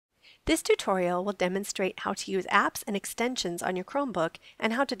This tutorial will demonstrate how to use apps and extensions on your Chromebook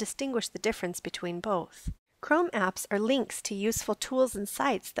and how to distinguish the difference between both. Chrome apps are links to useful tools and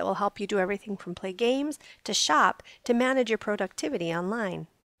sites that will help you do everything from play games, to shop, to manage your productivity online.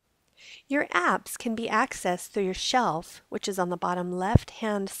 Your apps can be accessed through your shelf, which is on the bottom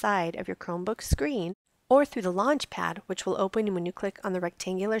left-hand side of your Chromebook screen, or through the Launchpad, which will open when you click on the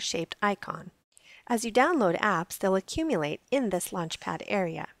rectangular-shaped icon. As you download apps, they'll accumulate in this Launchpad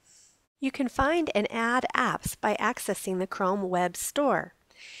area. You can find and add apps by accessing the Chrome Web Store.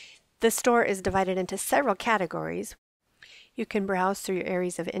 The store is divided into several categories. You can browse through your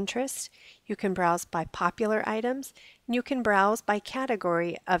areas of interest, you can browse by popular items, and you can browse by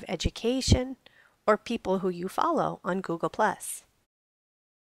category of education or people who you follow on Google+.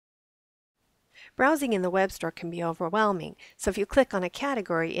 Browsing in the web store can be overwhelming, so if you click on a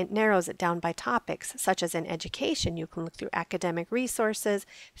category, it narrows it down by topics, such as in education, you can look through academic resources,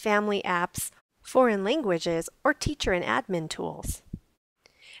 family apps, foreign languages, or teacher and admin tools.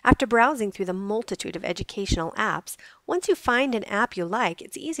 After browsing through the multitude of educational apps, once you find an app you like,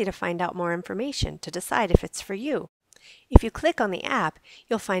 it's easy to find out more information to decide if it's for you. If you click on the app,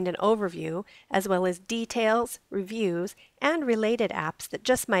 you'll find an overview, as well as details, reviews, and related apps that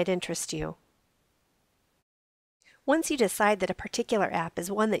just might interest you. Once you decide that a particular app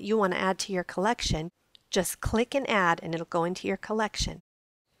is one that you want to add to your collection, just click and add and it'll go into your collection.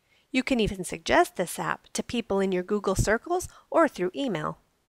 You can even suggest this app to people in your Google circles or through email.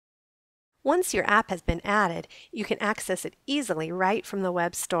 Once your app has been added, you can access it easily right from the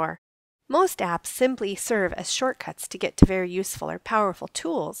web store. Most apps simply serve as shortcuts to get to very useful or powerful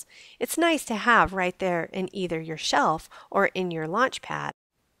tools. It's nice to have right there in either your shelf or in your Launchpad.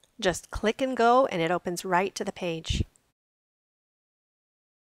 Just click and go and it opens right to the page.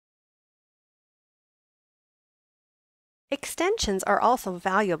 Extensions are also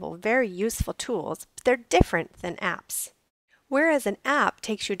valuable, very useful tools, but they're different than apps. Whereas an app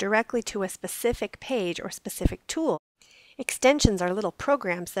takes you directly to a specific page or specific tool, extensions are little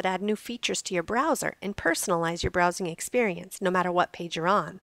programs that add new features to your browser and personalize your browsing experience, no matter what page you're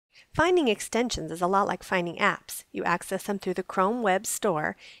on. Finding extensions is a lot like finding apps. You access them through the Chrome Web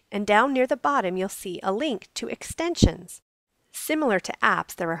Store, and down near the bottom you'll see a link to extensions. Similar to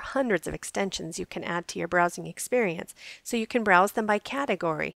apps, there are hundreds of extensions you can add to your browsing experience, so you can browse them by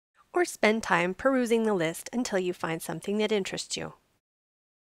category, or spend time perusing the list until you find something that interests you.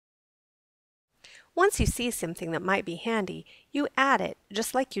 Once you see something that might be handy, you add it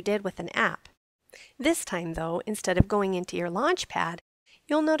just like you did with an app. This time though, instead of going into your Launchpad,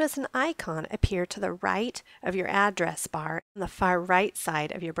 you'll notice an icon appear to the right of your address bar on the far right side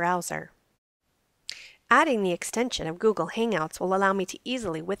of your browser. Adding the extension of Google Hangouts will allow me to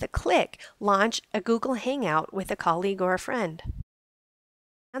easily, with a click, launch a Google Hangout with a colleague or a friend.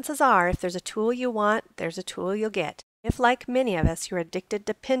 Chances are, if there's a tool you want, there's a tool you'll get. If, like many of us, you're addicted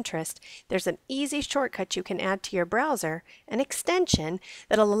to Pinterest, there's an easy shortcut you can add to your browser, an extension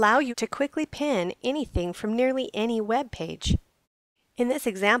that'll allow you to quickly pin anything from nearly any web page. In this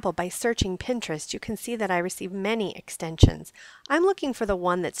example, by searching Pinterest, you can see that I receive many extensions. I'm looking for the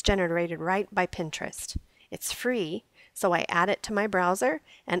one that's generated right by Pinterest. It's free, so I add it to my browser,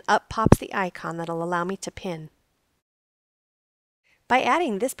 and up pops the icon that'll allow me to pin. By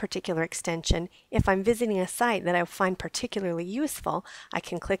adding this particular extension, if I'm visiting a site that I find particularly useful, I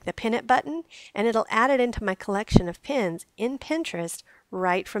can click the Pin It button, and it'll add it into my collection of pins in Pinterest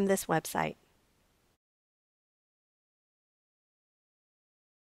right from this website.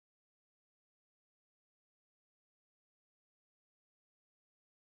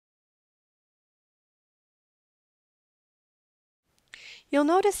 You'll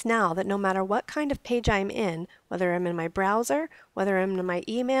notice now that no matter what kind of page I'm in, whether I'm in my browser, whether I'm in my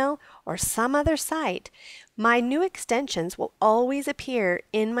email, or some other site, my new extensions will always appear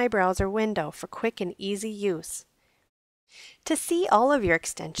in my browser window for quick and easy use. To see all of your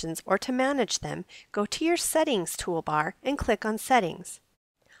extensions or to manage them, go to your Settings toolbar and click on Settings.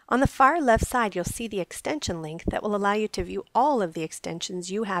 On the far left side, you'll see the extension link that will allow you to view all of the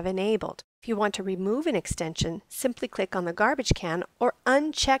extensions you have enabled. If you want to remove an extension, simply click on the garbage can or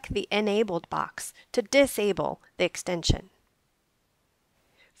uncheck the Enabled box to disable the extension.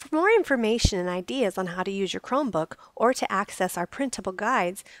 For more information and ideas on how to use your Chromebook or to access our printable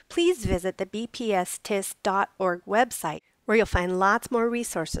guides, please visit the bpstis.org website, where you'll find lots more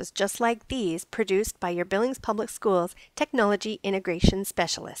resources just like these produced by your Billings Public Schools Technology Integration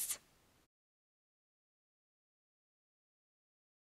Specialists.